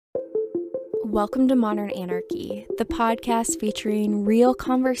Welcome to Modern Anarchy, the podcast featuring real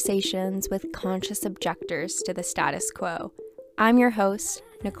conversations with conscious objectors to the status quo. I'm your host,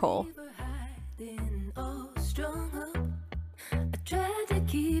 Nicole. I tried to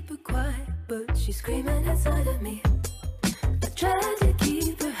keep her quiet, but she's screaming inside of me. I tried to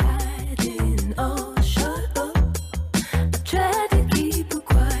keep her hiding, oh, shut up. I tried to keep her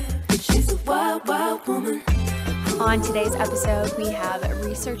quiet, but she's a wild, wild woman. On today's episode, we have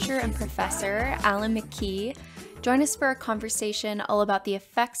researcher and professor Alan McKee join us for a conversation all about the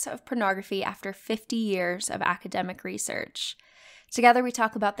effects of pornography after 50 years of academic research. Together, we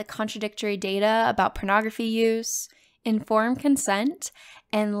talk about the contradictory data about pornography use, informed consent,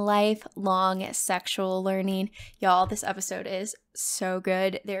 and lifelong sexual learning. Y'all, this episode is so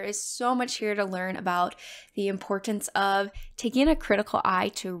good. There is so much here to learn about the importance of taking a critical eye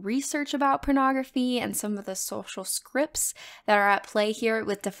to research about pornography and some of the social scripts that are at play here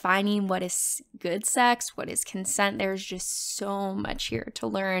with defining what is good sex, what is consent. There's just so much here to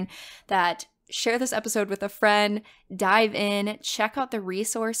learn that share this episode with a friend, dive in, check out the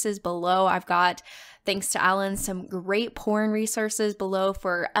resources below. I've got, thanks to Alan, some great porn resources below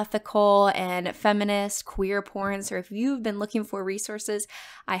for ethical and feminist queer porn. So if you've been looking for resources,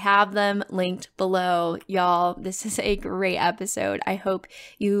 I have them linked below. Y'all, this is a great episode. I hope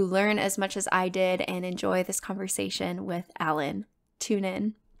you learn as much as I did and enjoy this conversation with Alan. Tune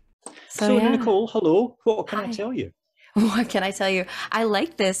in. So Nicole, hello. What can I tell you? What can I tell you? I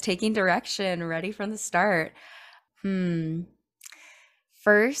like this, taking direction, ready from the start.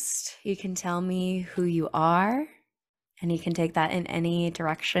 First, you can tell me who you are, and you can take that in any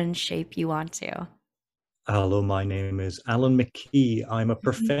direction, shape you want to. Hello, my name is Alan McKee. I'm a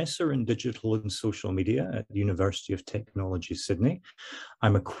professor in digital and social media at the University of Technology, Sydney.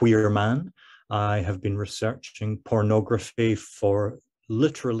 I'm a queer man. I have been researching pornography for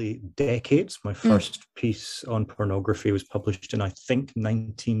literally decades. My first piece on pornography was published in, I think,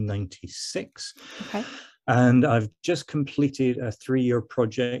 1996. Okay. And I've just completed a 3-year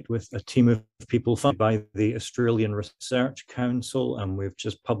project with a team of people funded by the Australian Research Council. And we've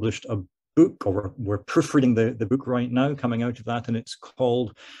just published a book, or we're proofreading the book right now, coming out of that. And it's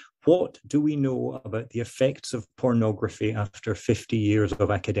called What Do We Know About the Effects of Pornography After 50 Years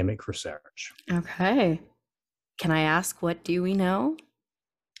of Academic Research? Okay. Can I ask, what do we know?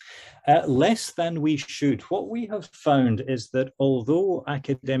 Less than we should. What we have found is that although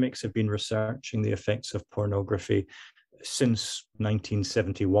academics have been researching the effects of pornography since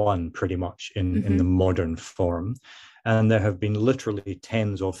 1971, pretty much in the modern form, and there have been literally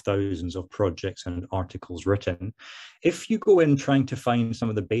tens of thousands of projects and articles written. If you go in trying to find some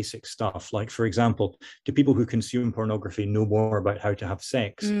of the basic stuff, like, for example, do people who consume pornography know more about how to have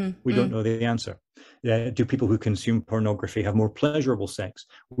sex? We don't know the answer. Do people who consume pornography have more pleasurable sex?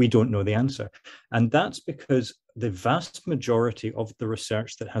 We don't know the answer. And that's because the vast majority of the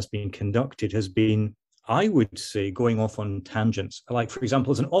research that has been conducted has been, I would say, going off on tangents. Like, for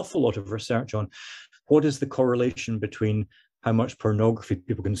example, there's an awful lot of research on what is the correlation between how much pornography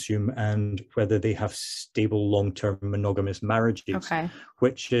people consume and whether they have stable long-term monogamous marriages,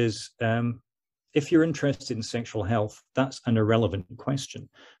 which is, if you're interested in sexual health, that's an irrelevant question,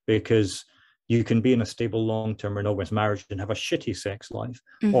 because you can be in a stable long-term monogamous marriage and have a shitty sex life,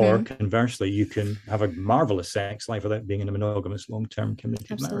 or conversely, you can have a marvelous sex life without being in a monogamous long-term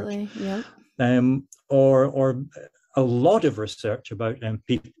committed marriage. Or a lot of research about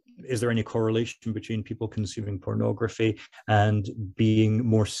people. Is there any correlation between people consuming pornography and being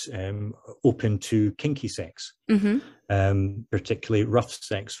more open to kinky sex, particularly rough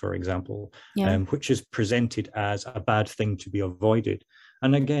sex, for example, which is presented as a bad thing to be avoided?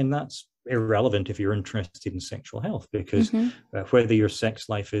 And again, that's irrelevant if you're interested in sexual health, because whether your sex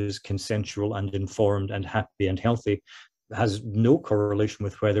life is consensual and informed and happy and healthy has no correlation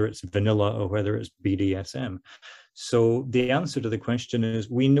with whether it's vanilla or whether it's BDSM. So the answer to the question is,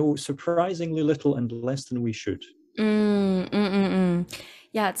 we know surprisingly little and less than we should.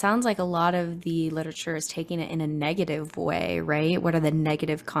 Yeah, it sounds like a lot of the literature is taking it in a negative way, right? What are the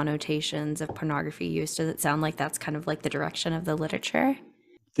negative connotations of pornography use? Does it sound like that's kind of like the direction of the literature?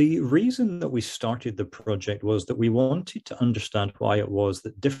 The reason that we started the project was that we wanted to understand why it was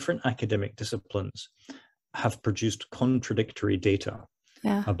that different academic disciplines have produced contradictory data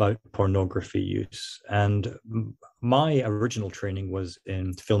about pornography use. And my original training was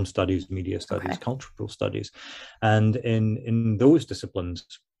in film studies, media studies, cultural studies. And in those disciplines,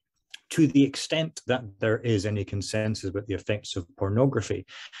 to the extent that there is any consensus about the effects of pornography,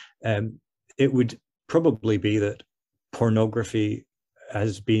 it would probably be that pornography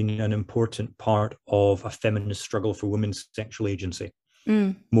has been an important part of a feminist struggle for women's sexual agency.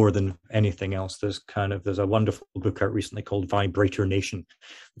 more than anything else. There's a wonderful book out recently called Vibrator Nation,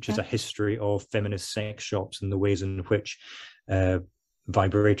 which is a history of feminist sex shops and the ways in which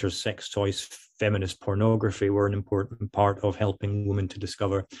vibrators, sex toys, feminist pornography were an important part of helping women to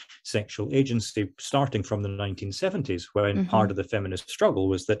discover sexual agency, starting from the 1970s, when part of the feminist struggle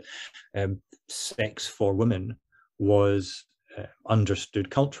was that sex for women was understood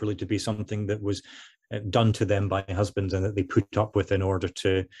culturally to be something that was done to them by husbands and that they put up with in order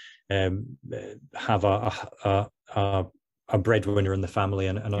to have a breadwinner in the family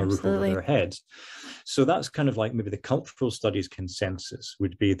and a roof over their heads. So that's kind of like maybe the cultural studies consensus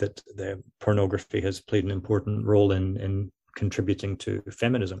would be that the pornography has played an important role in contributing to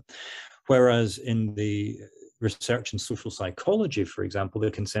feminism. Whereas in the research in social psychology, for example,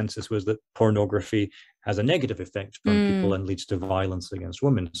 the consensus was that pornography has a negative effect on people and leads to violence against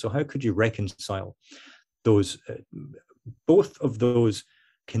women. So how could you reconcile those, both of those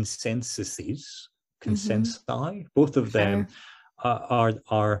consensi, both of them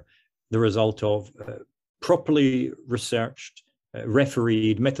are the result of properly researched,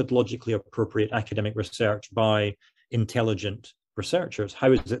 refereed, methodologically appropriate academic research by intelligent researchers.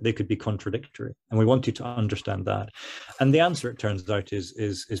 How is it they could be contradictory? And we wanted to understand that. And the answer, it turns out,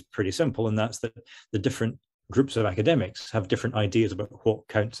 is pretty simple, and that's that the different groups of academics have different ideas about what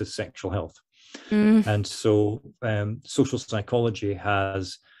counts as sexual health. And so social psychology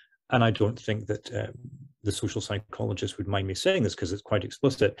has, and I don't think that the social psychologist would mind me saying this because it's quite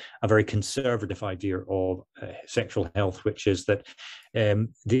explicit, a very conservative idea of sexual health, which is that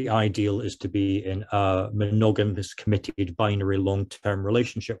the ideal is to be in a monogamous, committed, binary, long-term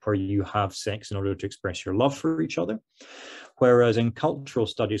relationship where you have sex in order to express your love for each other. Whereas in cultural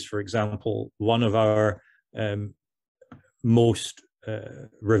studies, for example, one of our most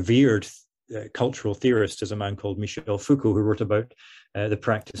revered cultural theorist is a man called Michel Foucault, who wrote about the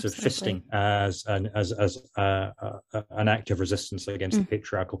practice of fisting as an act of resistance against the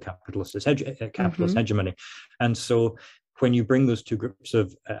patriarchal capitalist hegemony. And so when you bring those two groups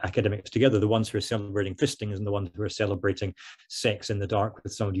of academics together, the ones who are celebrating fisting and the ones who are celebrating sex in the dark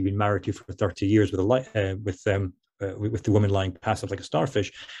with someone you've been married to for 30 years with the woman lying passive like a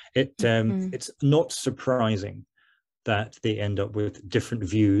starfish, it's not surprising that they end up with different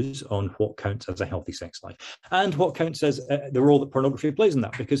views on what counts as a healthy sex life and what counts as the role that pornography plays in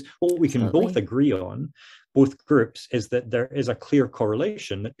that. Because what we can both agree on, both groups, is that there is a clear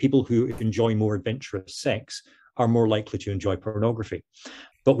correlation that people who enjoy more adventurous sex are more likely to enjoy pornography.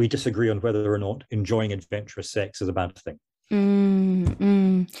 But we disagree on whether or not enjoying adventurous sex is a bad thing.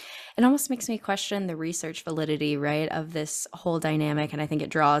 It almost makes me question the research validity, right, of this whole dynamic. And I think it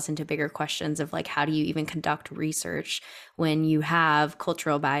draws into bigger questions of like, how do you even conduct research when you have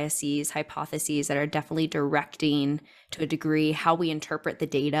cultural biases, hypotheses that are definitely directing to a degree how we interpret the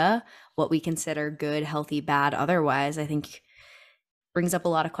data, what we consider good, healthy, bad, otherwise. I think brings up a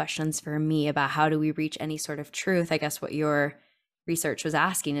lot of questions for me about how do we reach any sort of truth. I guess what your research was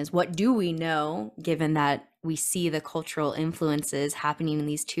asking is, what do we know, given that we see the cultural influences happening in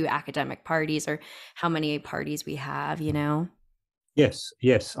these two academic parties, or how many parties we have, you know? Yes.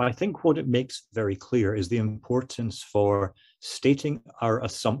 I think what it makes very clear is the importance for stating our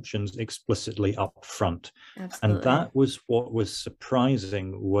assumptions explicitly up front. Absolutely. And that was what was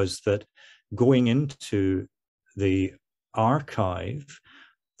surprising, was that going into the archive,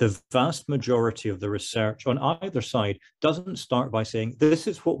 the vast majority of the research on either side doesn't start by saying, this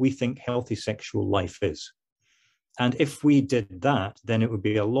is what we think healthy sexual life is. And if we did that, then it would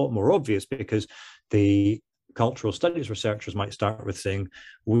be a lot more obvious, because the cultural studies researchers might start with saying,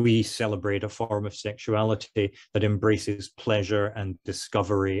 we celebrate a form of sexuality that embraces pleasure and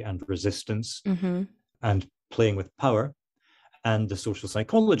discovery and resistance and playing with power. And the social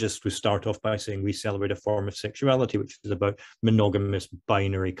psychologist would start off by saying, we celebrate a form of sexuality which is about monogamous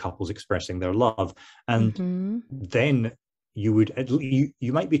binary couples expressing their love. And then you would,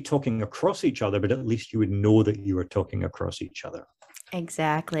 you might be talking across each other, but at least you would know that you were talking across each other.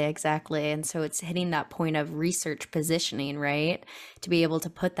 Exactly. And so it's hitting that point of research positioning, right? To be able to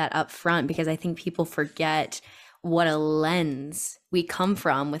put that up front, because I think people forget what a lens we come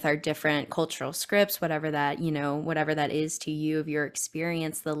from with our different cultural scripts, whatever that, you know, whatever that is to you, of your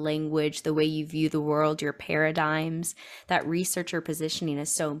experience, the language, the way you view the world, your paradigms. That researcher positioning is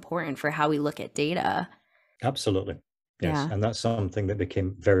so important for how we look at data. Absolutely. Yes. Yeah. And that's something that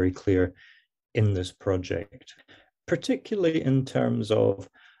became very clear in this project, particularly in terms of,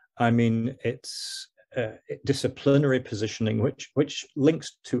 I mean, it's disciplinary positioning, which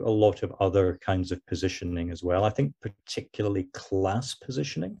links to a lot of other kinds of positioning as well. I think particularly class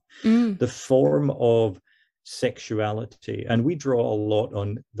positioning, the form of sexuality. And we draw a lot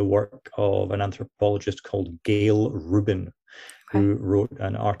on the work of an anthropologist called Gail Rubin, who wrote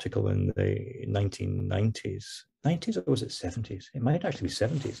an article in the 1990s. 90s, or was it 70s? It might actually be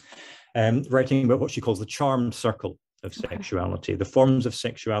 70s, writing about what she calls the charm circle of sexuality, the forms of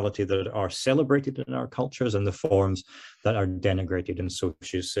sexuality that are celebrated in our cultures and the forms that are denigrated. And so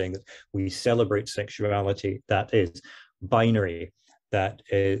she's saying that we celebrate sexuality that is binary, that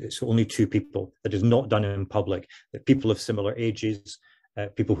it's only two people, that is not done in public, that people of similar ages,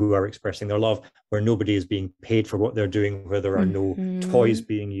 people who are expressing their love, where nobody is being paid for what they're doing, where there are no toys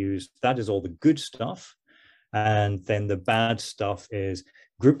being used. That is all the good stuff. And then the bad stuff is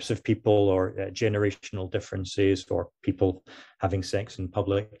groups of people or generational differences or people having sex in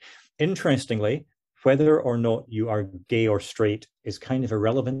public. Interestingly, whether or not you are gay or straight is kind of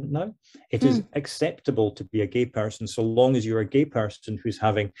irrelevant now. It is acceptable to be a gay person so long as you're a gay person who's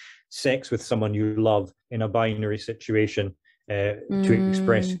having sex with someone you love in a binary situation,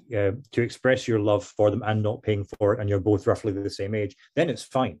 to express your love for them and not paying for it, and you're both roughly the same age. Then it's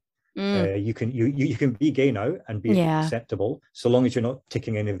fine. You can be gay now and be acceptable so long as you're not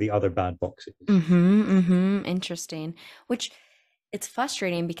ticking any of the other bad boxes. Interesting. Which, it's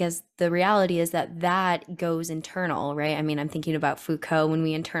frustrating because the reality is that goes internal, right? I mean, I'm thinking about Foucault when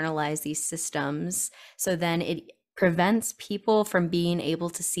we internalize these systems. So then it prevents people from being able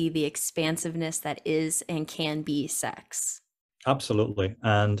to see the expansiveness that is and can be sex. Absolutely.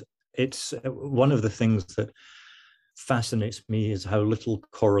 And it's one of the things that fascinates me is how little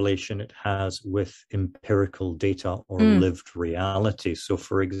correlation it has with empirical data or lived reality. So,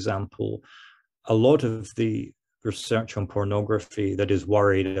 for example, a lot of the research on pornography that is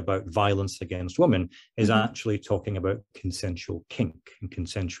worried about violence against women is actually talking about consensual kink and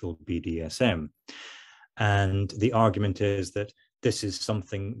consensual BDSM. And the argument is that this is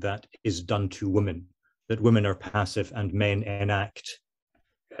something that is done to women, that women are passive and men enact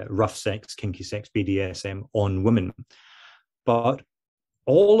rough sex, kinky sex, BDSM on women. But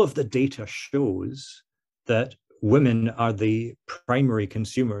all of the data shows that women are the primary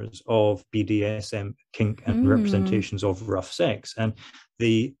consumers of BDSM, kink, and representations of rough sex. And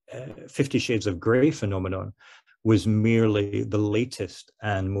the 50 Shades of Grey phenomenon was merely the latest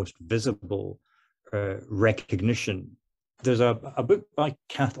and most visible recognition. There's a book by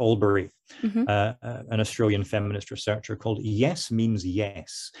Kath Albury, an Australian feminist researcher, called Yes Means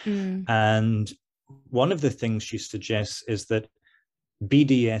Yes. And one of the things she suggests is that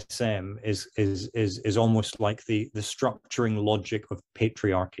BDSM is almost like the structuring logic of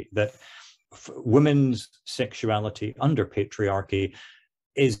patriarchy, that women's sexuality under patriarchy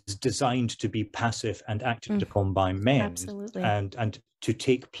is designed to be passive and acted upon by men. Absolutely. And to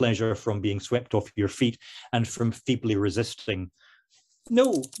take pleasure from being swept off your feet and from feebly resisting.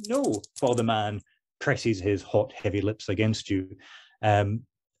 No, while the man presses his hot, heavy lips against you. And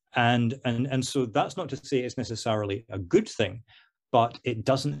so that's not to say it's necessarily a good thing, but it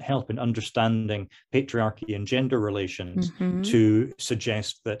doesn't help in understanding patriarchy and gender relations to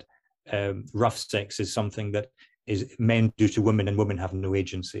suggest that rough sex is something that is men do to women and women have no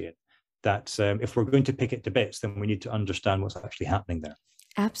agency in. That if we're going to pick it to bits, then we need to understand what's actually happening there.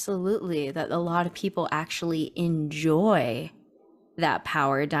 Absolutely. That a lot of people actually enjoy that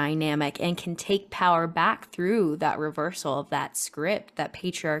power dynamic and can take power back through that reversal of that script that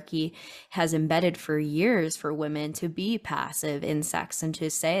patriarchy has embedded for years for women to be passive in sex and to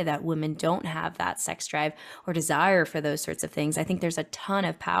say that women don't have that sex drive or desire for those sorts of things. I think there's a ton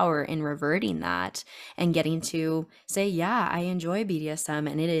of power in reverting that and getting to say, yeah, I enjoy BDSM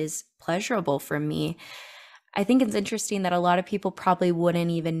and it is pleasurable for me. I think it's interesting that a lot of people probably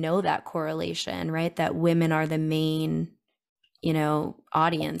wouldn't even know that correlation, right? That women are the main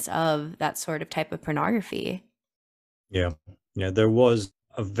audience of that sort of type of pornography. Yeah. There was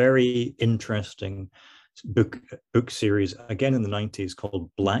a very interesting book series again in the 90s called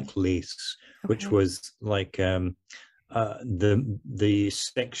Black Lace, which was like the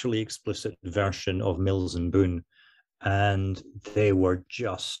sexually explicit version of Mills and Boon, and they were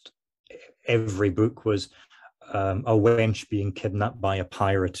just, every book was a wench being kidnapped by a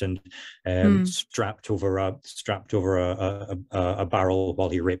pirate and strapped over a barrel while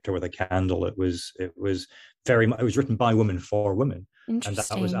he raped her with a candle. It was very much, it was written by women for women, and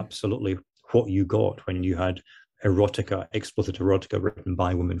that was absolutely what you got when you had erotica, explicit erotica written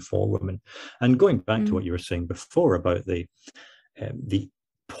by women for women. And going back to what you were saying before about the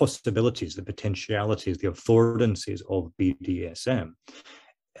possibilities, the potentialities, the affordances of BDSM,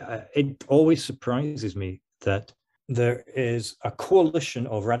 it always surprises me that there is a coalition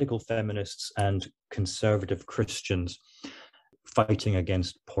of radical feminists and conservative Christians fighting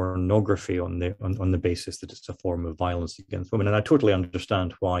against pornography on the basis that it's a form of violence against women. And I totally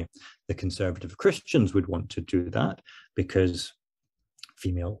understand why the conservative Christians would want to do that, because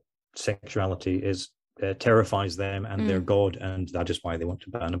female sexuality terrifies them and their God, and that is why they want to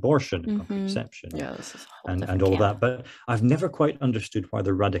ban abortion and contraception, this is a whole and different all camp. that. But I've never quite understood why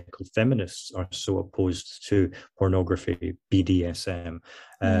the radical feminists are so opposed to pornography, BDSM,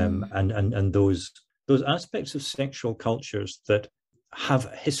 and those aspects of sexual cultures that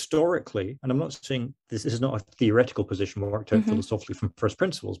have historically, and I'm not saying this is not a theoretical position worked out philosophically from first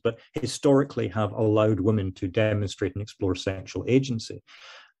principles, but historically have allowed women to demonstrate and explore sexual agency.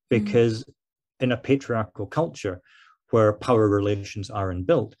 Because in a patriarchal culture where power relations are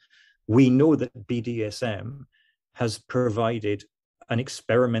inbuilt, we know that BDSM has provided an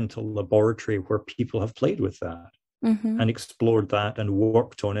experimental laboratory where people have played with that and explored that and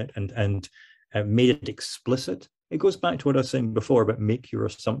worked on it and made it explicit. It goes back to what I was saying before about make your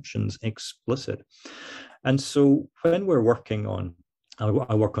assumptions explicit. And so when we're working on,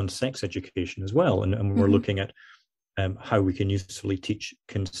 I work on sex education as well, and we're looking at how we can usefully teach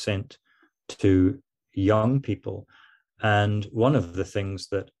consent to young people. And one of the things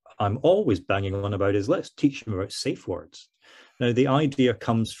that I'm always banging on about is let's teach them about safe words. Now, the idea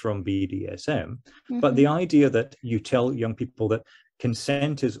comes from BDSM, but the idea that you tell young people that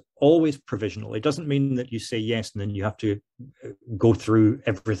consent is always provisional. It doesn't mean that you say yes and then you have to go through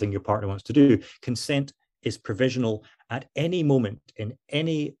everything your partner wants to do. Consent is provisional at any moment in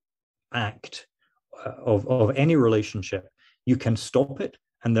any act of any relationship. You can stop it.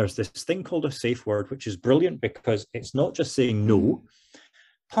 And there's this thing called a safe word, which is brilliant because it's not just saying no,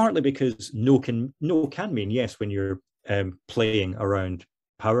 partly because no can mean yes when you're playing around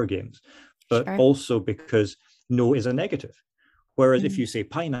power games, but also because no is a negative. Whereas if you say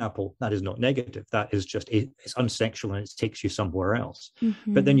pineapple, that is not negative. That is just, it's unsexual and it takes you somewhere else.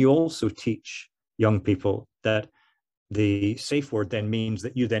 But then you also teach young people that the safe word then means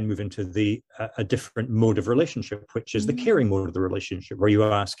that you then move into a different mode of relationship, which is the caring mode of the relationship, where you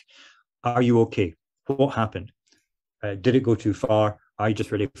ask, are you okay? What happened? Did it go too far? Are you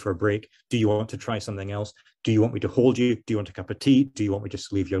just ready for a break? Do you want to try something else? Do you want me to hold you? Do you want a cup of tea? Do you want me just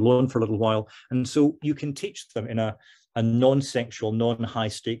to leave you alone for a little while? And so you can teach them in a non-sexual, non-high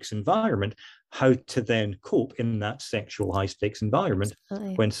stakes environment how to then cope in that sexual high stakes environment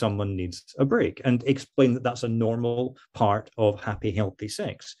when someone needs a break, and explain that that's a normal part of happy, healthy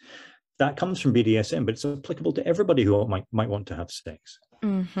sex. That comes from BDSM, but it's applicable to everybody who might want to have sex.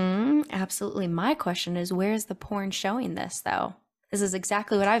 Absolutely. My question is, where is the porn showing this, though? This is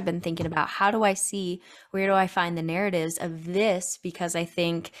exactly what I've been thinking about. How do I see, where do I find the narratives of this? Because I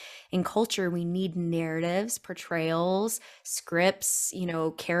think in culture, we need narratives, portrayals, scripts,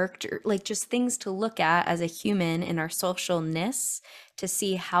 character, like just things to look at as a human in our socialness to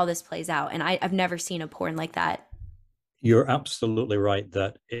see how this plays out. And I've never seen a porn like that. You're absolutely right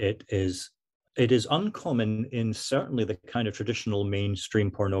that it is uncommon in certainly the kind of traditional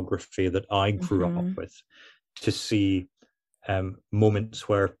mainstream pornography that I grew up with to see moments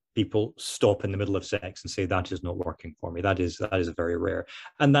where people stop in the middle of sex and say that is not working for me. That is very rare,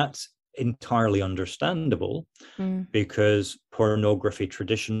 and that's entirely understandable because pornography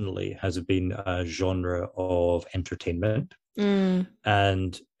traditionally has been a genre of entertainment,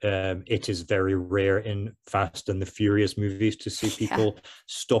 and it is very rare in Fast and the Furious movies to see people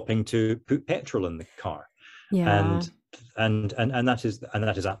stopping to put petrol in the car. And that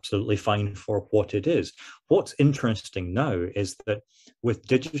is absolutely fine for what it is. What's interesting now is that with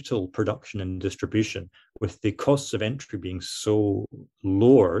digital production and distribution, with the costs of entry being so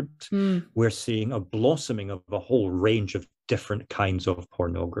lowered, we're seeing a blossoming of a whole range of different kinds of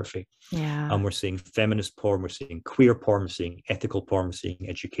pornography. And we're seeing feminist porn, we're seeing queer porn, we're seeing ethical porn, we're seeing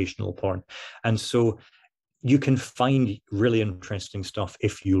educational porn. And so you can find really interesting stuff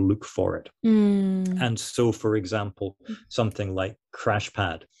if you look for it. And so, for example, something like Crash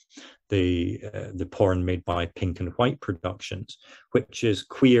Pad, the porn made by Pink and White Productions, which is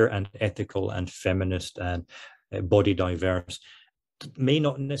queer and ethical and feminist and body diverse, may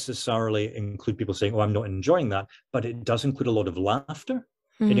not necessarily include people saying, oh, I'm not enjoying that, but it does include a lot of laughter.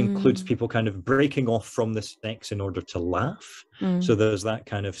 It includes people kind of breaking off from the sex in order to laugh. So there's that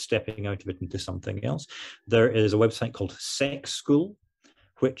kind of stepping out of it into something else. There is a website called Sex School,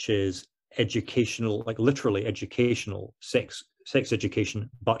 which is educational, like literally educational sex education,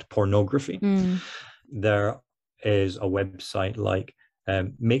 but pornography. There is a website like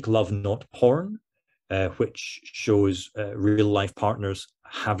Make Love Not Porn, which shows real life partners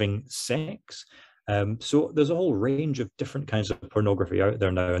having sex. So there's a whole range of different kinds of pornography out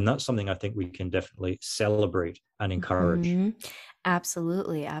there now, and that's something I think we can definitely celebrate and encourage. Mhm.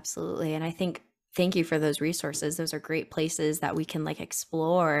 Absolutely, absolutely. And I think thank you for those resources. Those are great places that we can like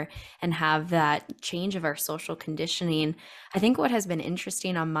explore and have that change of our social conditioning. I think what has been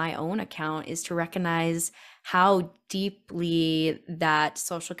interesting on my own account is to recognize how deeply that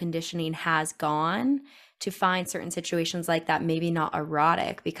social conditioning has gone to find certain situations like that maybe not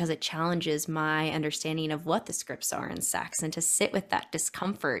erotic because it challenges my understanding of what the scripts are in sex, and to sit with that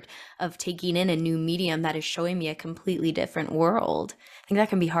discomfort of taking in a new medium that is showing me a completely different world. I think that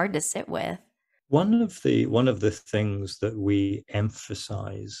can be hard to sit with. One of the things that we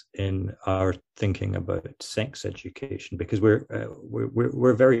emphasize in our thinking about sex education, because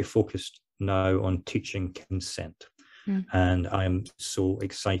we're very focused now on teaching consent, Mm. and I am so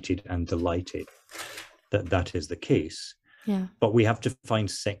excited and delighted that that is the case. Yeah. But we have to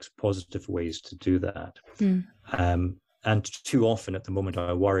find sex positive ways to do that. Mm. And too often at the moment,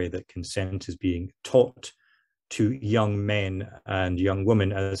 I worry that consent is being taught to young men and young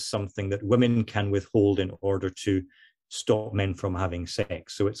women as something that women can withhold in order to stop men from having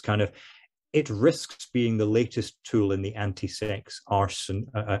sex. So it risks being the latest tool in the anti-sex arsenal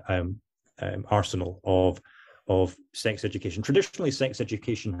of sex education. Traditionally, sex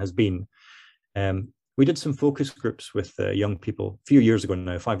education has been we did some focus groups with young people a few years ago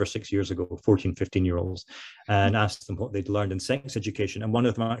now, 5 or 6 years ago, 14, 15-year-olds, and asked them what they'd learned in sex education. And one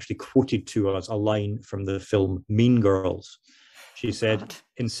of them actually quoted to us a line from the film Mean Girls. She said, God.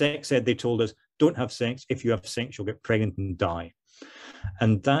 in sex ed, they told us, don't have sex. If you have sex, you'll get pregnant and die.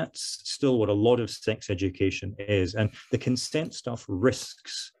 And that's still what a lot of sex education is. And the consent stuff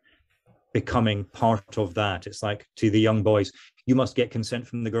risks becoming part of that. It's like to the young boys, you must get consent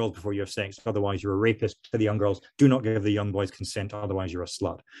from the girls before you have sex, otherwise you're a rapist. To the young girls, do not give the young boys consent, otherwise you're a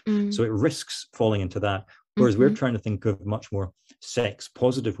slut. Mm. So it risks falling into that. Whereas we're Mhm. trying to think of much more sex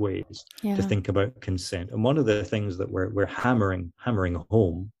positive ways to Yeah. think about consent. And one of the things that we're hammering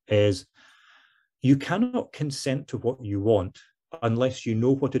home is you cannot consent to what you want unless you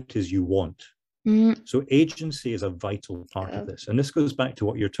know what it is you want. Mm. So agency is a vital part of this. And this goes back to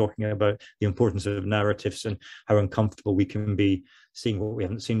what you're talking about, the importance of narratives and how uncomfortable we can be seeing what we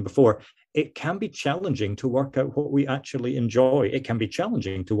haven't seen before. It can be challenging to work out what we actually enjoy. It can be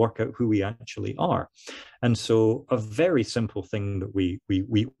challenging to work out who we actually are. And so a very simple thing that we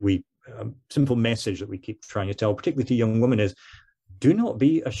simple message that we keep trying to tell, particularly to young women, is do not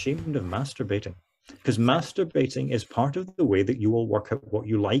be ashamed of masturbating. Because masturbating is part of the way that you will work out what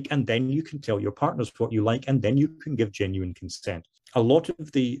you like, and then you can tell your partners what you like, and then you can give genuine consent. A lot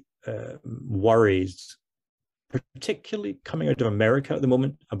of the worries, particularly coming out of America at the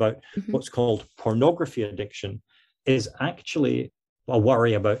moment, about what's called pornography addiction, is actually a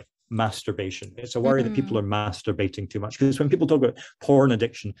worry about masturbation. It's a worry that people are masturbating too much. Because when people talk about porn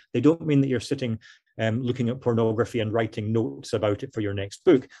addiction, they don't mean that you're sitting looking at pornography and writing notes about it for your next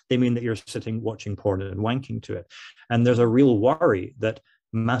book. They mean that you're sitting watching porn and wanking to it. And there's a real worry that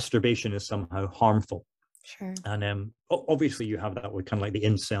masturbation is somehow harmful. Sure. And obviously you have that with kind of like the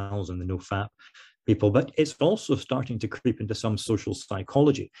incels and the no-fap people, but it's also starting to creep into some social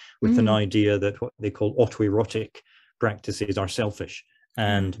psychology with an idea that what they call autoerotic practices are selfish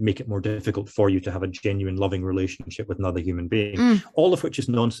and make it more difficult for you to have a genuine loving relationship with another human being, all of which is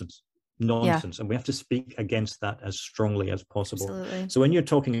nonsense. And we have to speak against that as strongly as possible. Absolutely. So when you're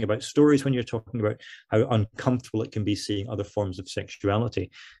talking about stories, when you're talking about how uncomfortable it can be seeing other forms of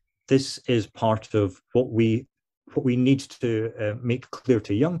sexuality, this is part of what we need to make clear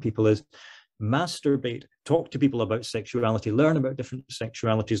to young people is masturbate, talk to people about sexuality, learn about different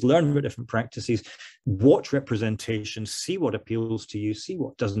sexualities, learn about different practices, watch representation, see what appeals to you, see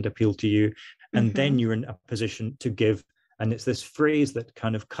what doesn't appeal to you, and then you're in a position to give. And it's this phrase that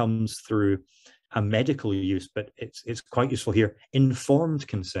kind of comes through a medical use, but it's quite useful here, informed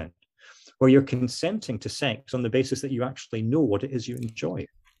consent, where you're consenting to sex on the basis that you actually know what it is you enjoy.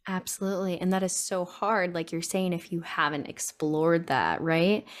 Absolutely. And that is so hard, like you're saying, if you haven't explored that,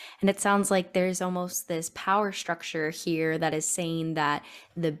 right? And it sounds like there's almost this power structure here that is saying that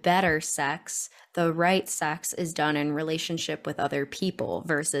the better sex, the right sex, is done in relationship with other people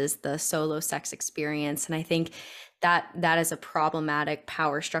versus the solo sex experience. And I think that is a problematic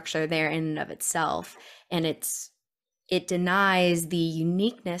power structure there in and of itself. And it denies the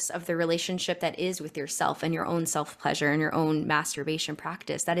uniqueness of the relationship that is with yourself and your own self-pleasure and your own masturbation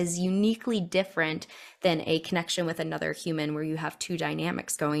practice. That is uniquely different than a connection with another human where you have two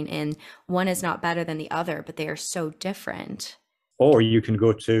dynamics going in. One is not better than the other, but they are so different. Or you can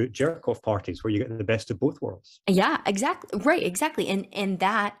go to jerk-off parties where you get the best of both worlds. Yeah, exactly. Right, exactly. And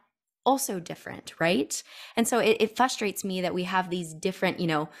that also different, right? And so it frustrates me that we have these different,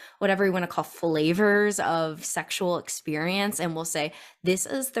 whatever we want to call flavors of sexual experience. And we'll say, this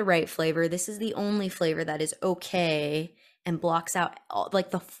is the right flavor. This is the only flavor that is okay, and blocks out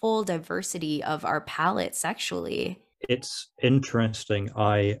like the full diversity of our palate sexually. It's interesting.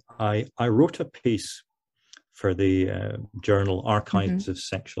 I wrote a piece for the journal Archives of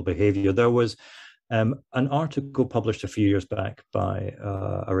Sexual Behavior. There was an article published a few years back by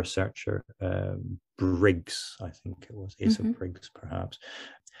a researcher, Briggs, I think it was, Asa Briggs perhaps,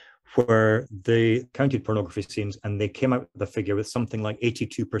 where they counted pornography scenes and they came out with a figure with something like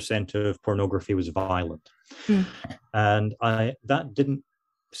 82% of pornography was violent. And that didn't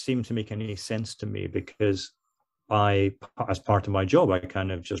seem to make any sense to me, because as part of my job, I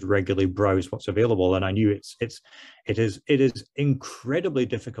kind of just regularly browse what's available, and I knew it is incredibly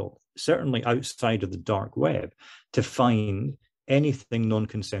difficult, certainly outside of the dark web, to find anything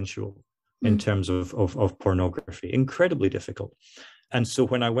non-consensual in terms of pornography. Incredibly difficult. And so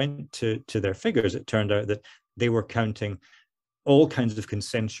when I went to their figures, it turned out that they were counting all kinds of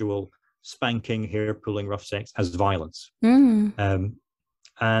consensual spanking, hair pulling, rough sex as violence.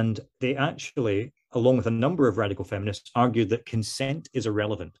 And they actually, along with a number of radical feminists, argued that consent is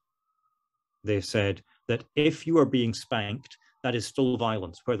irrelevant. They said that if you are being spanked, that is still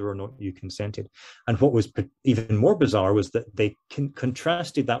violence, whether or not you consented. And what was even more bizarre was that they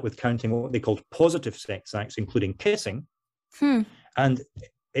contrasted that with counting what they called positive sex acts, including kissing. And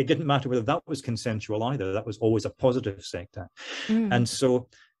it didn't matter whether that was consensual either. That was always a positive sex act. And so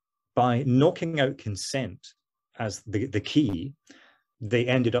by knocking out consent as the key, they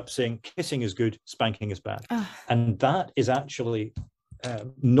ended up saying kissing is good, spanking is bad. And that is actually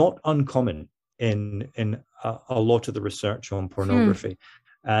not uncommon in a lot of the research on pornography.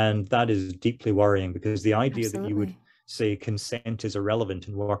 And that is deeply worrying, because the idea that you would say consent is irrelevant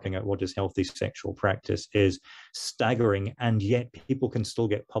in working out what is healthy sexual practice is staggering. And yet people can still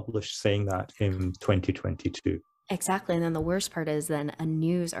get published saying that in 2022. Exactly. And then the worst part is then a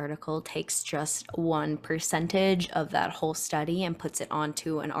news article takes just 1% of that whole study and puts it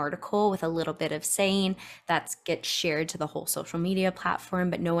onto an article with a little bit of saying that gets shared to the whole social media platform.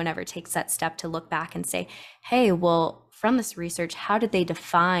 But no one ever takes that step to look back and say, hey, well, from this research, how did they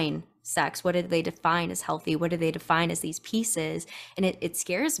define sex? What did they define as healthy? What did they define as these pieces? And it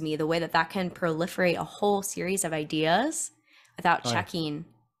scares me the way that can proliferate a whole series of ideas without checking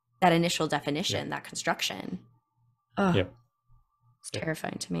that initial definition, that construction. It's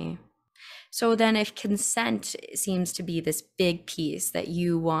terrifying to me. So then if consent seems to be this big piece that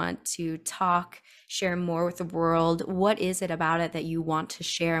you want to share more with the world, what is it about it that you want to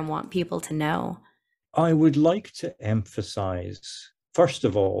share and want people to know? I would like to emphasize, first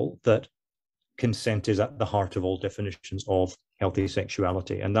of all, that consent is at the heart of all definitions of healthy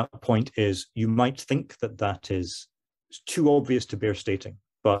sexuality. And that point is, you might think that is too obvious to bear stating.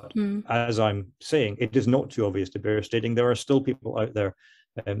 But as I'm saying, it is not too obvious to bear stating. There are still people out there,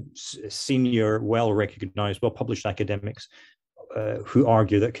 senior, well-recognized, well-published academics who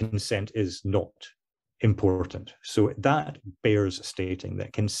argue that consent is not important. So that bears stating,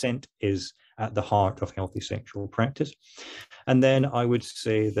 that consent is at the heart of healthy sexual practice. And then I would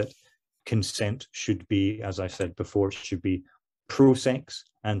say that consent should be, as I said before, should be pro-sex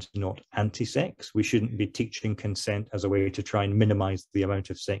and not anti-sex. We shouldn't be teaching consent as a way to try and minimize the amount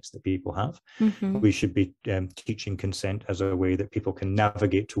of sex that people have. We should be teaching consent as a way that people can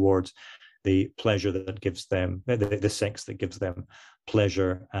navigate towards the pleasure that gives them, the sex that gives them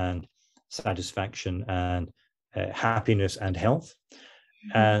pleasure and satisfaction and happiness and health.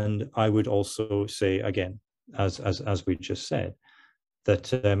 And I would also say, again, as we just said,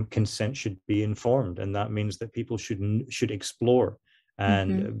 that consent should be informed, and that means that people should explore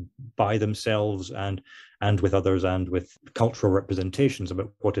and by themselves and with others and with cultural representations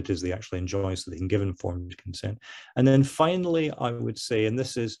about what it is they actually enjoy, so they can give informed consent. And then finally, I would say, and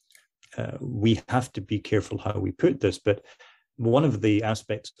this is we have to be careful how we put this, but one of the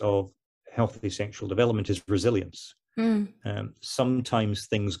aspects of healthy sexual development is resilience. Sometimes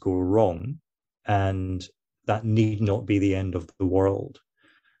things go wrong, and that need not be the end of the world.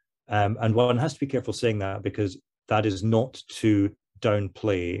 And one has to be careful saying that, because that is not to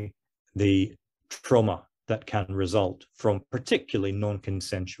downplay the trauma that can result from particularly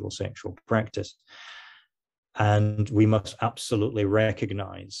non-consensual sexual practice. And we must absolutely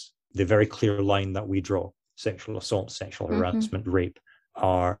recognize the very clear line that we draw. Sexual assault, sexual harassment, rape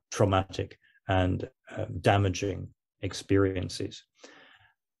are traumatic and damaging experiences.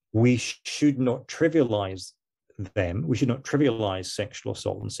 We should not trivialize them. We should not trivialize sexual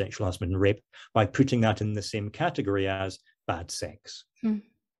assault and sexual harassment and rape by putting that in the same category as bad sex.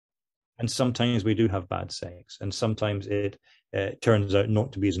 And sometimes we do have bad sex, and sometimes it turns out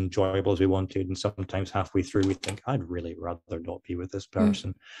not to be as enjoyable as we wanted. And sometimes halfway through, we think, I'd really rather not be with this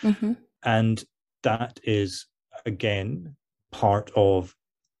person. Mm-hmm. And that is, again, part of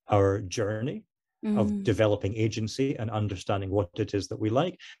our journey of developing agency and understanding what it is that we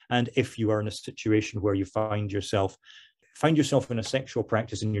like. And if you are in a situation where you find yourself in a sexual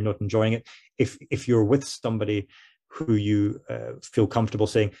practice and you're not enjoying it, if you're with somebody who you feel comfortable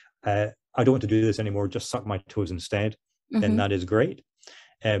saying, I don't want to do this anymore, just suck my toes instead, then that is great.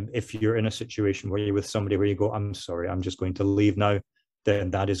 If you're in a situation where you're with somebody where you go, I'm sorry, I'm just going to leave now,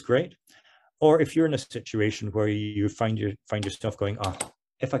 then that is great. Or if you're in a situation where you find yourself going,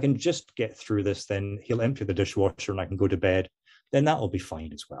 if I can just get through this, then he'll empty the dishwasher and I can go to bed, then that will be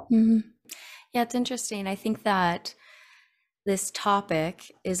fine as well. Yeah, it's interesting. I think that this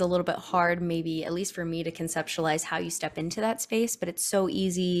topic is a little bit hard, maybe at least for me, to conceptualize how you step into that space, but it's so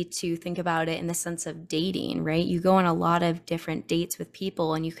easy to think about it in the sense of dating, right? You go on a lot of different dates with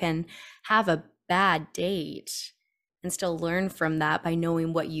people and you can have a bad date and still learn from that by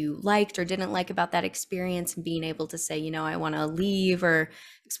knowing what you liked or didn't like about that experience and being able to say, you know, I want to leave or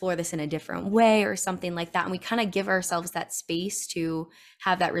explore this in a different way or something like that. And we kind of give ourselves that space to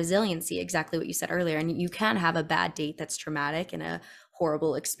have that resiliency, exactly what you said earlier. And you can have a bad date that's traumatic and a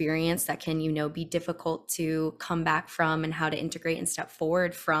horrible experience that can, you know, be difficult to come back from and how to integrate and step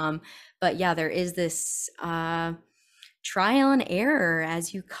forward from. But yeah, there is this trial and error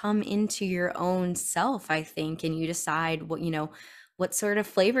as you come into your own self, I think, and you decide what, you know, what sort of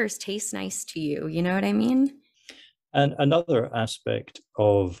flavors taste nice to you. You know what I mean? And another aspect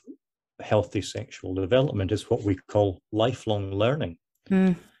of healthy sexual development is what we call lifelong learning.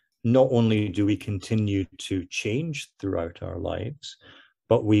 Not only do we continue to change throughout our lives,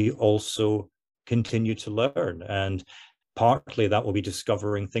 but we also continue to learn. And partly that will be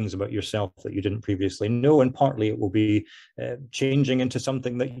discovering things about yourself that you didn't previously know, and partly it will be changing into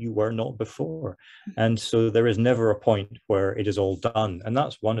something that you were not before. And so there is never a point where it is all done. And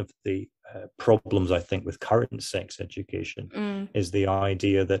that's one of the problems, I think, with current sex education, is the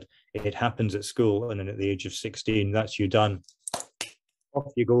idea that it happens at school and then at the age of 16, that's you done.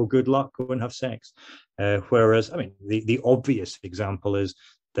 Off you go, good luck, go and have sex. Whereas, I mean, the obvious example is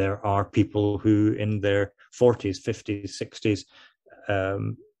there are people who in their 40s, 50s,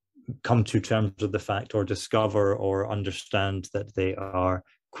 60s come to terms with the fact or discover or understand that they are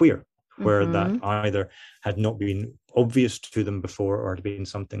queer, where that either had not been obvious to them before or had been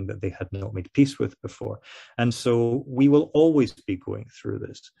something that they had not made peace with before. And so we will always be going through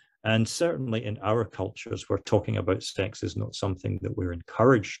this. And certainly in our cultures, where talking about sex is not something that we're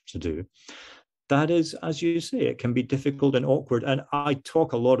encouraged to do, that is, as you say, it can be difficult and awkward. And I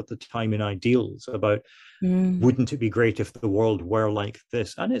talk a lot at the time in ideals about, wouldn't it be great if the world were like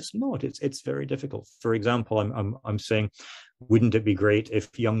this? And it's not. It's very difficult. For example, I'm saying, wouldn't it be great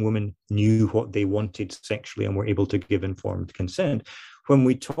if young women knew what they wanted sexually and were able to give informed consent? When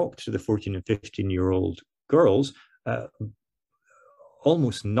we talk to the 14 and 15-year-old girls,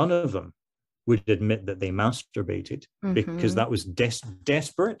 almost none of them would admit that they masturbated because that was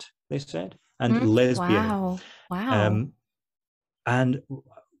desperate, they said, and lesbian. Wow. And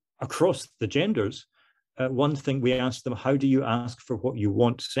across the genders, one thing we asked them, how do you ask for what you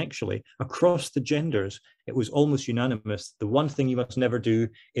want sexually? Across the genders, it was almost unanimous. The one thing you must never do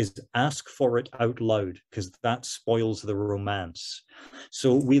is ask for it out loud, because that spoils the romance.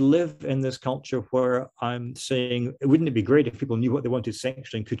 So we live in this culture where I'm saying, wouldn't it be great if people knew what they wanted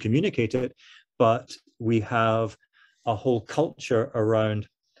sexually and could communicate it? But we have a whole culture around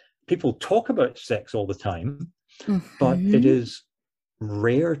people talk about sex all the time, but it is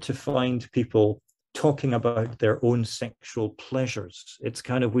rare to find people talking about their own sexual pleasures. It's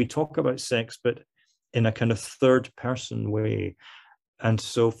kind of, we talk about sex, but in a kind of third person way. And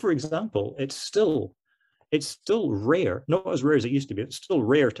so, for example, it's still rare, not as rare as it used to be, it's still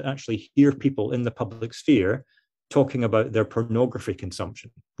rare to actually hear people in the public sphere talking about their pornography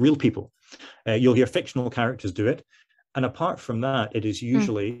consumption, real people. You'll hear fictional characters do it. And apart from that, it is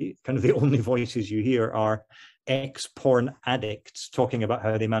usually kind of the only voices you hear are ex-porn addicts talking about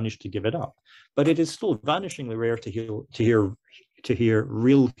how they managed to give it up. But it is still vanishingly rare to hear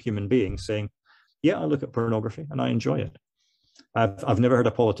real human beings saying, yeah, I look at pornography and I enjoy it. I've never heard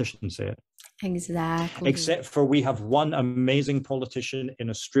a politician say it. Exactly. Except for, we have one amazing politician in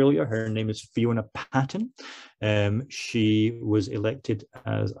Australia. Her name is Fiona Patten. She was elected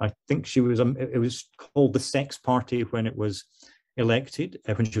as, I think she was, it was called the Sex Party when it was elected,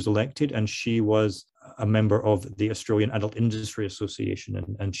 when she was elected, and she was a member of the Australian Adult Industry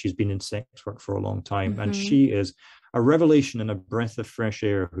Association, and she's been in sex work for a long time. And she is a revelation and a breath of fresh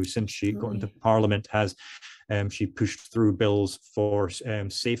air, who since she got into Parliament has she pushed through bills for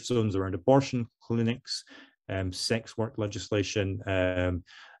safe zones around abortion clinics, sex work legislation,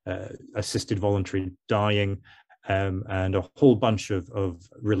 assisted voluntary dying, and a whole bunch of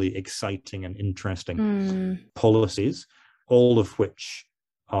really exciting and interesting policies, all of which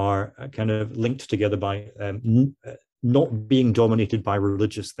are kind of linked together by not being dominated by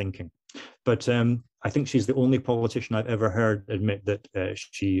religious thinking. But I think she's the only politician I've ever heard admit that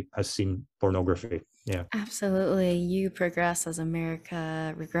she has seen pornography. Yeah, Absolutely. You progress as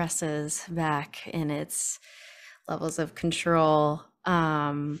America regresses back in its levels of control.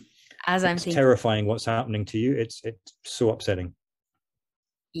 As I'm it's thinking, terrifying what's happening to you. It's so upsetting.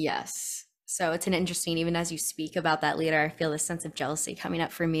 yes. So it's an interesting, even as you speak about that leader, I feel this sense of jealousy coming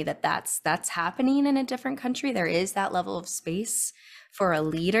up for me that's happening in a different country. There is that level of space for a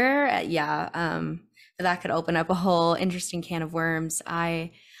leader. But that could open up a whole interesting can of worms.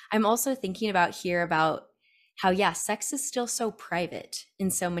 I'm also thinking about here about how, yeah, sex is still so private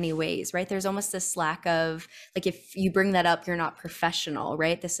in so many ways, right? There's almost this lack of, like, if you bring that up, you're not professional,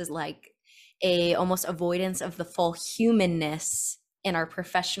 right? This is like a almost avoidance of the full humanness in our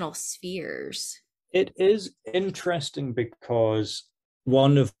professional spheres. It is interesting because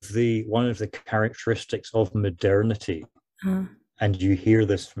one of the characteristics of modernity, and you hear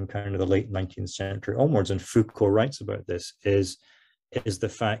this from kind of the late 19th century onwards, and Foucault writes about this, is the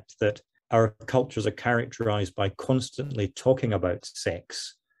fact that our cultures are characterized by constantly talking about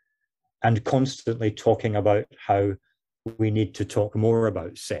sex and constantly talking about how we need to talk more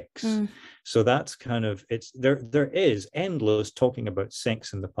about sex. So that's kind of, it's there is endless talking about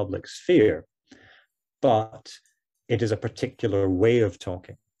sex in the public sphere, but it is a particular way of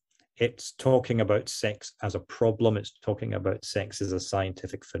talking. It's talking about sex as a problem. It's talking about sex as a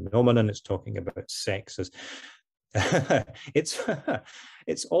scientific phenomenon. It's talking about sex as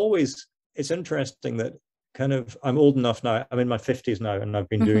it's always, it's interesting that kind of, I'm old enough now, I'm in my 50s now, and I've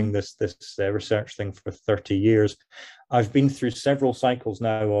been doing this research thing for 30 years. I've been through several cycles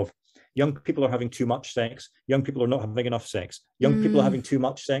now of young people are having too much sex, young people are not having enough sex, young people are having too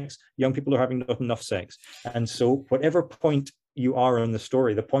much sex, young people are having not enough sex. And so whatever point you are in the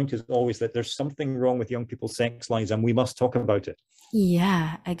story, the point is always that there's something wrong with young people's sex lives and we must talk about it.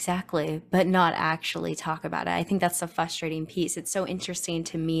 Yeah, exactly. But not actually talk about it. I think that's the frustrating piece. It's so interesting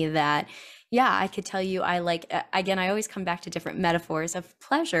to me that, yeah, I could tell you I like, again, I always come back to different metaphors of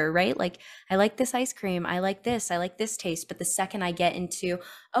pleasure, right? Like, I like this ice cream. I like this taste. But the second I get into,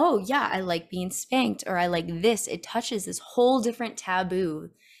 oh, yeah, I like being spanked, or I like this, it touches this whole different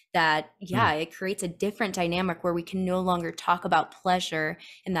taboo that, yeah, it creates a different dynamic where we can no longer talk about pleasure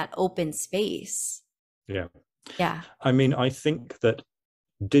in that open space. Yeah. Yeah. I mean, I think that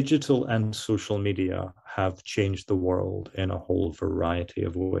digital and social media have changed the world in a whole variety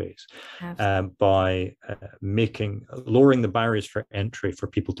of ways by lowering the barriers for entry for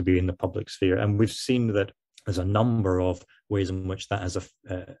people to be in the public sphere. And we've seen that there's a number of ways in which that has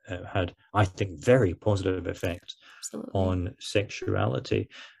had, I think, very positive effects on sexuality.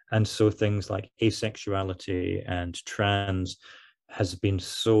 And so things like asexuality and trans has been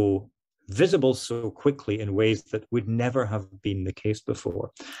so visible so quickly in ways that would never have been the case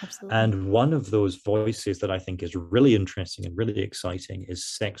before. Absolutely. And one of those voices that I think is really interesting and really exciting is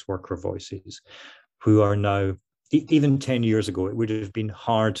sex worker voices, who are now, even 10 years ago, it would have been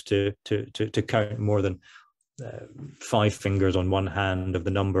hard to count more than 5 fingers on one hand of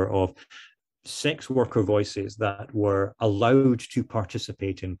the number of sex worker voices that were allowed to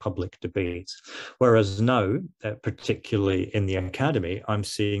participate in public debates. Whereas now, particularly in the academy, I'm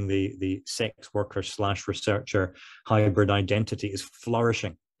seeing the sex worker / researcher hybrid identity is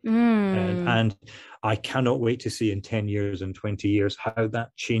flourishing. And I cannot wait to see in 10 years and 20 years how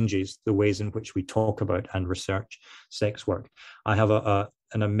that changes the ways in which we talk about and research sex work. I have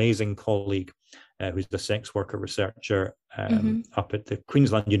an amazing colleague who's the sex worker researcher up at the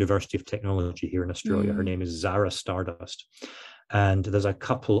Queensland University of Technology here in Australia. Her name is Zara Stardust. And there's a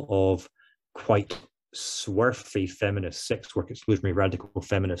couple of quite swerfy feminist, sex work exclusionary radical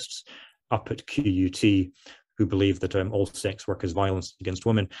feminists up at QUT who believe that all sex work is violence against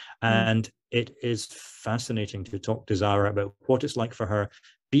women. And it is fascinating to talk to Zara about what it's like for her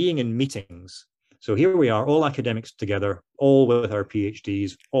being in meetings. So here we are, all academics together, all with our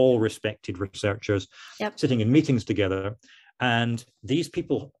PhDs, all respected researchers, sitting in meetings together. And these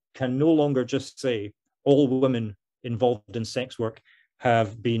people can no longer just say all women involved in sex work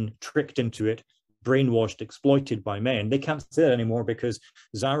have been tricked into it, brainwashed, exploited by men. They can't say that anymore because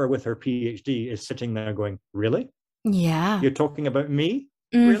Zara with her PhD is sitting there going, really? Yeah. You're talking about me?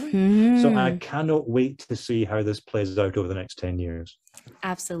 really? So I Mm-hmm. cannot wait to see how this plays out over the next 10 years.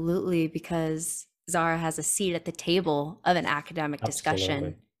 Absolutely, because Zara has a seat at the table of an academic discussion,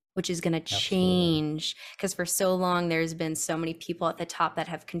 Absolutely. which is going to Absolutely. change. Because for so long, there's been so many people at the top that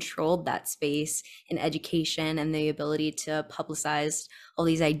have controlled that space in education and the ability to publicize all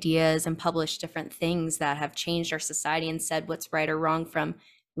these ideas and publish different things that have changed our society and said what's right or wrong from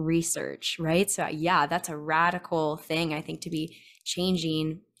research, right? So, yeah, that's a radical thing, I think, to be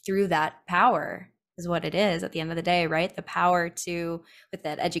changing through that power is what it is at the end of the day, right? The power to, with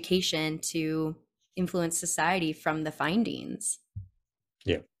that education, to influence society from the findings.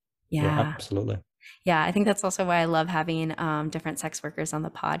 Yeah. Yeah, Yeah. absolutely. Yeah, I think that's also why I love having different sex workers on the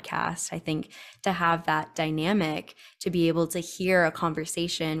podcast. I think to have that dynamic, to be able to hear a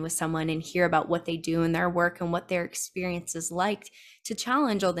conversation with someone and hear about what they do in their work and what their experience is like, to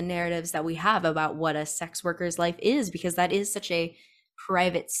challenge all the narratives that we have about what a sex worker's life is, because that is such a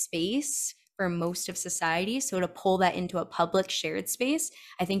private space for most of society. So to pull that into a public shared space,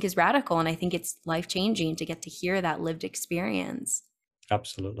 I think is radical. And I think it's life changing to get to hear that lived experience.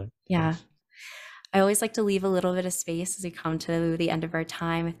 Absolutely. Yeah. Yes. I always like to leave a little bit of space as we come to the end of our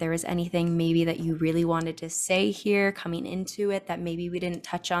time. If there was anything maybe that you really wanted to say here coming into it that maybe we didn't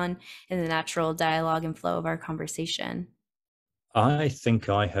touch on in the natural dialogue and flow of our conversation. I think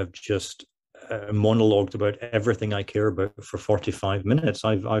I have just monologued about everything I care about for 45 minutes.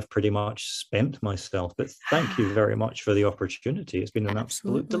 I've pretty much spent myself, but thank you very much for the opportunity. It's been an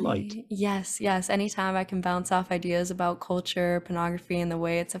absolute delight. Absolutely. Yes, yes. Anytime I can bounce off ideas about culture, pornography, and the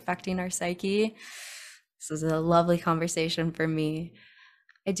way it's affecting our psyche, this is a lovely conversation for me.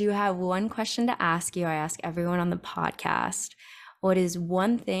 I do have one question to ask you. I ask everyone on the podcast. What is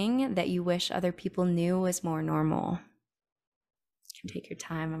one thing that you wish other people knew was more normal? You can take your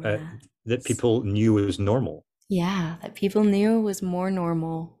time. I'm gonna. That people knew was normal, Yeah, that people knew was more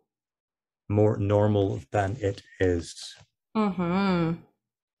normal. more normal than it is. Mm-hmm.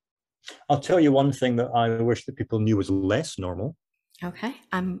 I'll tell you one thing that I wish that people knew was less normal. Okay.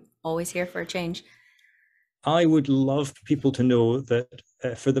 I'm always here for a change. I would love people to know that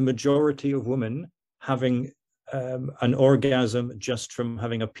for the majority of women, having an orgasm just from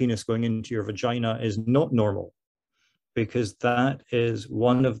having a penis going into your vagina is not normal, because that is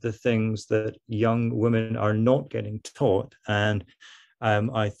one of the things that young women are not getting taught. And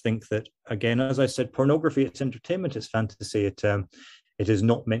I think that, again, as I said, pornography, it's entertainment, it's fantasy, it is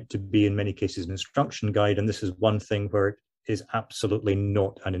not meant to be, in many cases, an instruction guide. And this is one thing where it is absolutely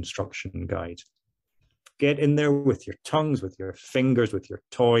not an instruction guide. Get in there with your tongues, with your fingers, with your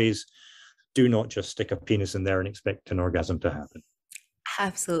toys. Do not just stick a penis in there and expect an orgasm to happen.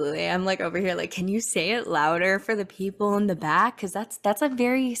 Absolutely. I'm like over here, like, can you say it louder for the people in the back? Because that's a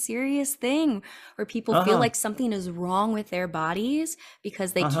very serious thing where people feel like something is wrong with their bodies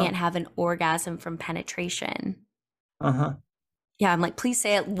because they can't have an orgasm from penetration. Yeah, I'm like, please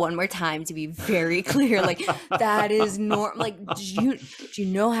say it one more time to be very clear. Like, that is normal. Like, do you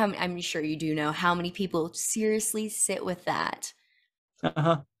know how? I'm sure you do know how many people seriously sit with that.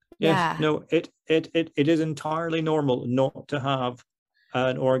 Yes. Yeah. No, it is entirely normal not to have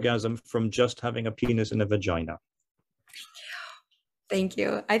an orgasm from just having a penis in a vagina. Thank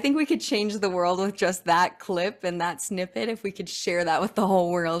you. I think we could change the world with just that clip and that snippet. If we could share that with the whole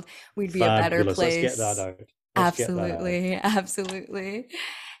world, we'd be a better Fabulous. place. Let's get that out. Absolutely. Absolutely.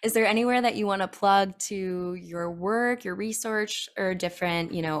 Is there anywhere that you want to plug to your work, your research, or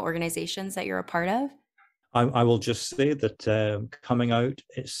different, organizations that you're a part of? I will just say that coming out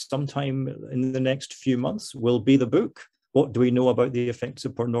sometime in the next few months will be the book. What do we know about the effects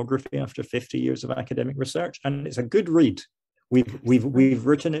of pornography after 50 years of academic research? And it's a good read. We've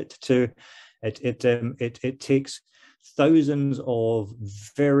written it to it takes thousands of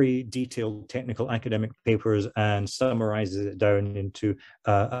very detailed technical academic papers and summarizes it down into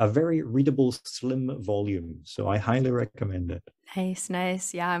a very readable, slim volume. So I highly recommend it. Nice,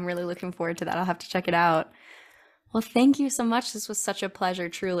 nice. Yeah, I'm really looking forward to that. I'll have to check it out. Well, thank you so much. This was such a pleasure,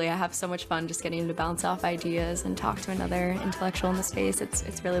 truly. I have so much fun just getting to bounce off ideas and talk to another intellectual in the space.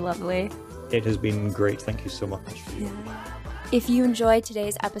 It's really lovely. It has been great. Thank you so much. If you enjoyed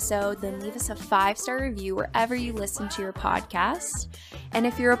today's episode, then leave us a 5-star review wherever you listen to your podcast. And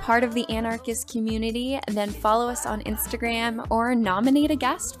if you're a part of the Anarchist community, then follow us on Instagram or nominate a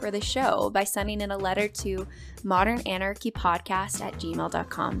guest for the show by sending in a letter to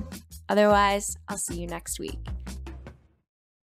modernanarchypodcast@gmail.com. Otherwise, I'll see you next week.